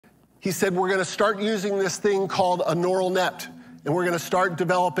he said, we're going to start using this thing called a neural net, and we're going to start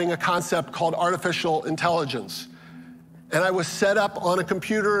developing a concept called artificial intelligence. And I was set up on a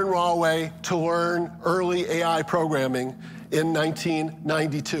computer in Rahway to learn early AI programming in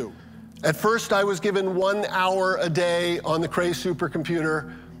 1992. At first, I was given 1 hour a day on the Cray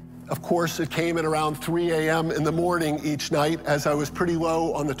Supercomputer. Of course, it came at around 3 a.m. in the morning each night, as I was pretty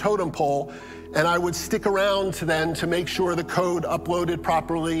low on the totem pole, and I would stick around then to make sure the code uploaded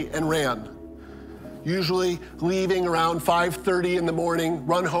properly and ran. Usually leaving around 5:30 in the morning,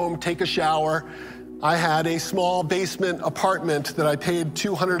 run home, take a shower. I had a small basement apartment that I paid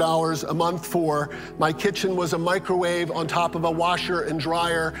 $200 a month for. My kitchen was a microwave on top of a washer and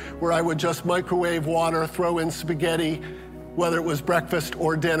dryer where I would just microwave water, throw in spaghetti, whether it was breakfast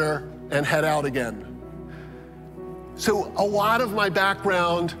or dinner, and head out again. So a lot of my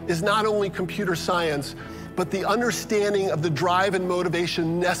background is not only computer science, but the understanding of the drive and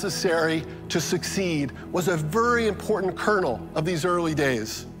motivation necessary to succeed was a very important kernel of these early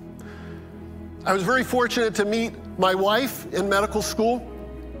days. I was very fortunate to meet my wife in medical school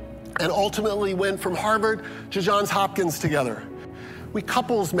and ultimately went from Harvard to Johns Hopkins together. We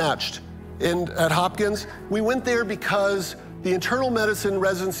couples matched at Hopkins. We went there because the internal medicine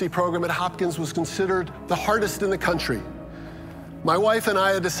residency program at Hopkins was considered the hardest in the country. My wife and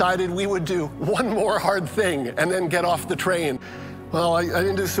I had decided we would do one more hard thing and then get off the train. Well, I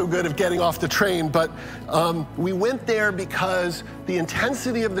didn't do so good of getting off the train, but we went there because the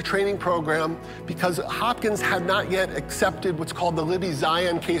intensity of the training program, because Hopkins had not yet accepted what's called the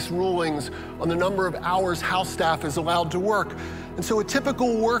Libby-Zion case rulings on the number of hours house staff is allowed to work. And so a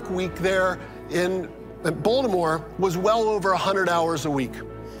typical work week there in Baltimore was well over 100 hours a week.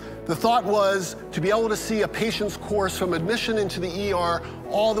 The thought was to be able to see a patient's course from admission into the ER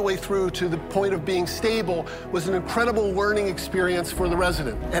all the way through to the point of being stable was an incredible learning experience for the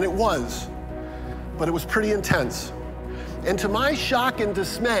resident, and it was. But it was pretty intense. And to my shock and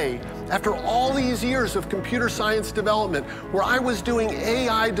dismay, after all these years of computer science development, where I was doing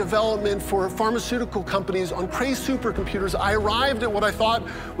AI development for pharmaceutical companies on Cray Supercomputers, I arrived at what I thought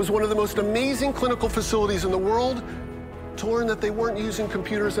was one of the most amazing clinical facilities in the world to learn that they weren't using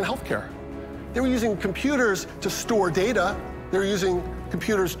computers in healthcare. They were using computers to store data. They were using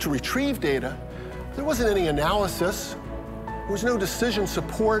computers to retrieve data. There wasn't any analysis. There was no decision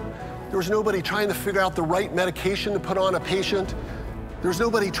support. There was nobody trying to figure out the right medication to put on a patient. There was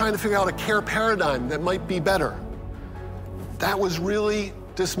nobody trying to figure out a care paradigm that might be better. That was really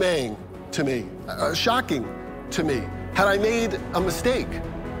dismaying to me, shocking to me. Had I made a mistake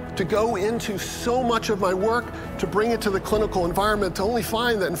to go into so much of my work to bring it to the clinical environment to only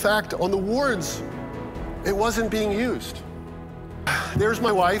find that, in fact, on the wards, it wasn't being used. There's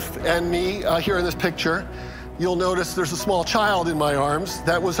my wife and me here in this picture. You'll notice there's a small child in my arms.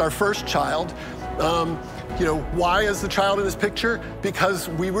 That was our first child. Why is the child in this picture? Because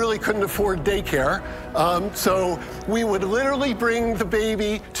we really couldn't afford daycare. So we would literally bring the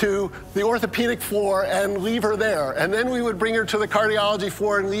baby to the orthopedic floor and leave her there. And then we would bring her to the cardiology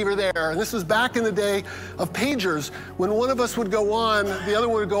floor and leave her there. And this was back in the day of pagers. When one of us would go on, the other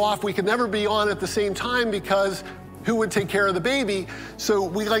one would go off. We could never be on at the same time because who would take care of the baby? So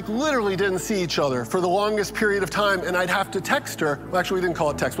we literally didn't see each other for the longest period of time, and I'd have to text her. Well, actually, we didn't call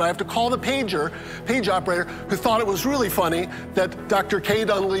it text, but I have to call the page operator, who thought it was really funny that Dr. K.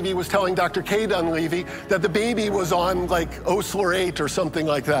 Dunleavy was telling Dr. K. Dunleavy that the baby was on Osler 8 or something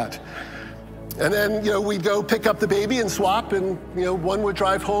like that. And then, we'd go pick up the baby and swap, and, one would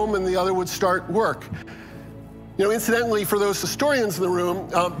drive home and the other would start work. Incidentally, for those historians in the room,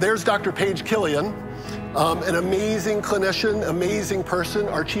 there's Dr. Paige Killian. An amazing clinician, amazing person,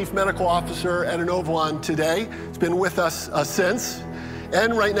 our chief medical officer at Inovalon today. Has been with us since.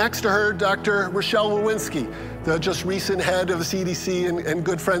 And right next to her, Dr. Rochelle Lewinsky, the just recent head of the CDC and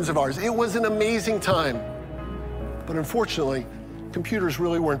good friends of ours. It was an amazing time. But unfortunately, computers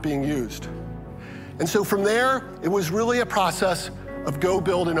really weren't being used. And so from there, it was really a process of go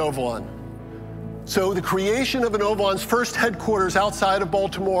build Inovalon. So the creation of Inovalon's first headquarters outside of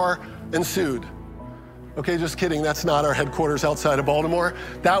Baltimore ensued. Okay, just kidding, that's not our headquarters outside of Baltimore.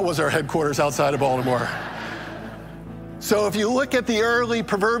 That was our headquarters outside of Baltimore. So if you look at the early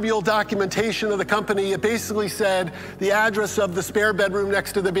proverbial documentation of the company, it basically said the address of the spare bedroom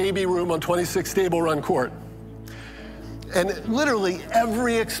next to the baby room on 26 Stable Run Court. And literally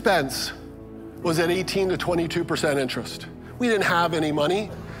every expense was at 18 to 22% interest. We didn't have any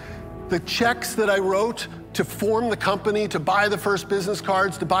money. The checks that I wrote to form the company, to buy the first business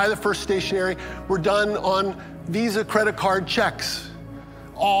cards, to buy the first stationery, were done on Visa credit card checks,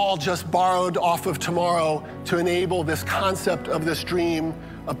 all just borrowed off of tomorrow to enable this concept of this dream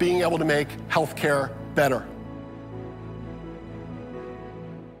of being able to make healthcare better.